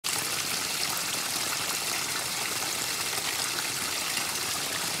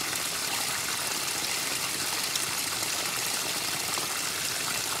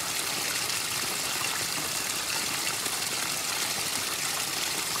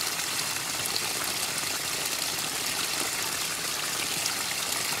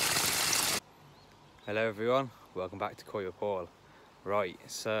Hello everyone, welcome back to Koi with Paul. Right,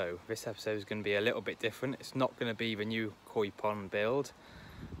 so this episode is going to be a little bit different. It's not going to be the new koi pond build.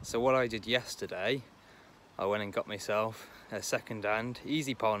 So what I did yesterday, I went and got myself a second-hand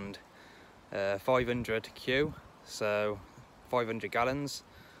easy pond, 500 Q, so 500 gallons,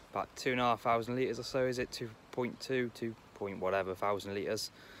 about 2,500 litres or so, is it 2.2 point whatever thousand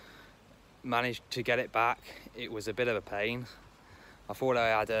litres. Managed to get it back. It was a bit of a pain. I thought I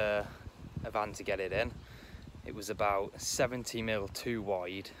had a van to get it in. It was about 70 mil too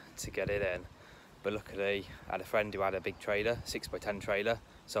wide to get it in, but luckily I had a friend who had a big trailer, 6x10 trailer,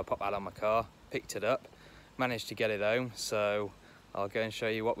 so I popped that on my car, picked it up, managed to get it home, so I'll go and show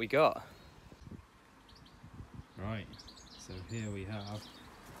you what we got. Right, so here we have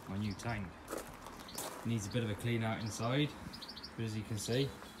my new tank. Needs a bit of a clean out inside, but as you can see,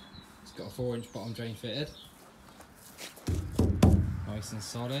 it's got a 4-inch bottom drain fitted, nice and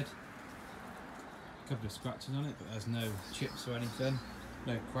solid. A couple of scratches on it, but there's no chips or anything,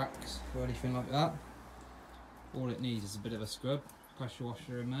 no cracks or anything like that. All it needs is a bit of a scrub, pressure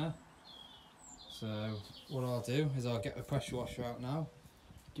washer in there. So what I'll do is I'll get the pressure washer out now,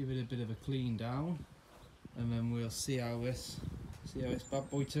 give it a bit of a clean down, and then we'll see how this bad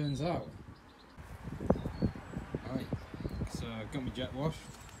boy turns out. Right, so I've got my jet wash.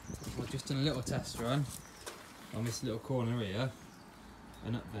 I've just done a little test run on this little corner here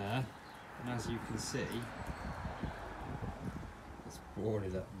and up there. And as you can see, it's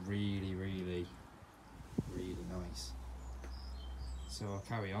boarded up really nice. So I'll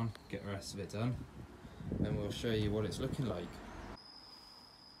carry on, get the rest of it done, and we'll show you what it's looking like.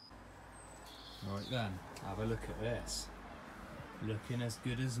 Right then, have a look at this. Looking as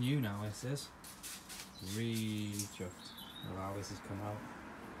good as new now, this is. Really chuffed with how this has come out.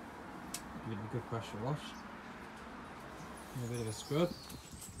 Give it a good pressure wash. And a bit of a scrub.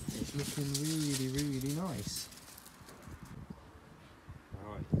 It's looking really nice.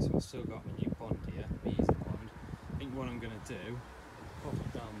 Alright, so I've still got my new pond here, my easy pond. I think what I'm going to do, pop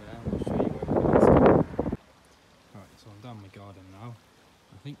it down there and I'll show you where we're going to start. Alright, so I'm down my garden now.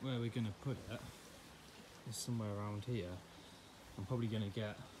 I think where we're going to put it is somewhere around here. I'm probably going to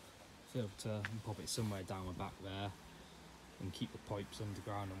get a filter and pop it somewhere down the back there and keep the pipes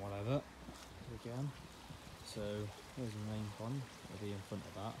underground and whatever. Again. So here's the main pond, it'll be in front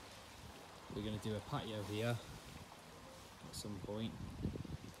of that. We're going to do a patio here at some point.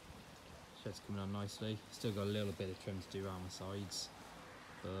 Shed's coming on nicely. Still got a little bit of trim to do around the sides,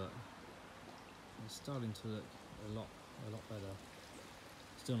 but it's starting to look a lot better.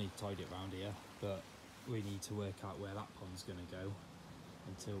 Still need to tidy it around here, but we need to work out where that pond's going to go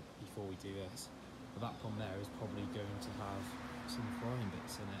before we do this. But that pond there is probably going to have some frying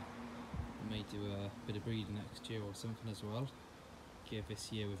bits in it. We may do a bit of breeding next year or something as well. Give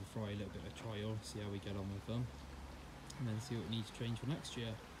this year with a fry a little bit of a trial, see how we get on with them, and then see what we need to change for next year.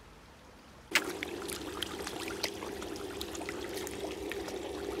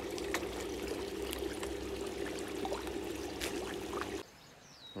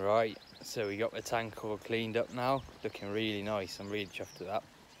 Right, so we got the tank all cleaned up now, looking really nice. I'm really chuffed with that.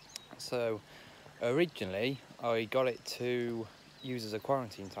 So originally I got it to use as a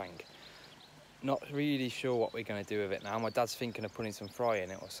quarantine tank. Not really sure what we're going to do with it now. My dad's thinking of putting some fry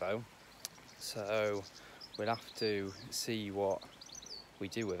in it or so. So we'll have to see what we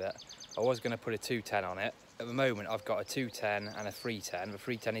do with it. I was going to put a 210 on it. At the moment I've got a 210 and a 310. The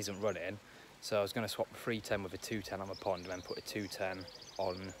 310 isn't running, so I was going to swap the 310 with a 210 on the pond and then put a 210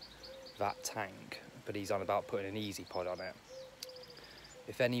 on that tank. But he's on about putting an easy pod on it.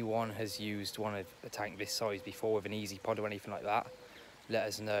 If anyone has used one of a tank this size before with an easy pod or anything like that, let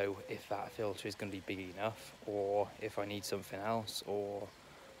us know if that filter is going to be big enough, or if I need something else, or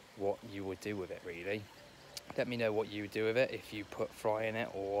what you would do with it really. Let me know what you would do with it, if you put fry in it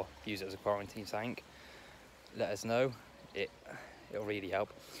or use it as a quarantine tank. Let us know, it'll really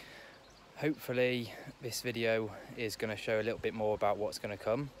help. Hopefully this video is going to show a little bit more about what's going to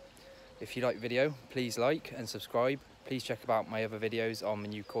come. If you like the video, please like and subscribe. Please check out my other videos on the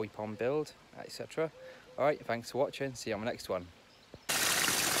new koi pond build, etc. Alright, thanks for watching, see you on the next one.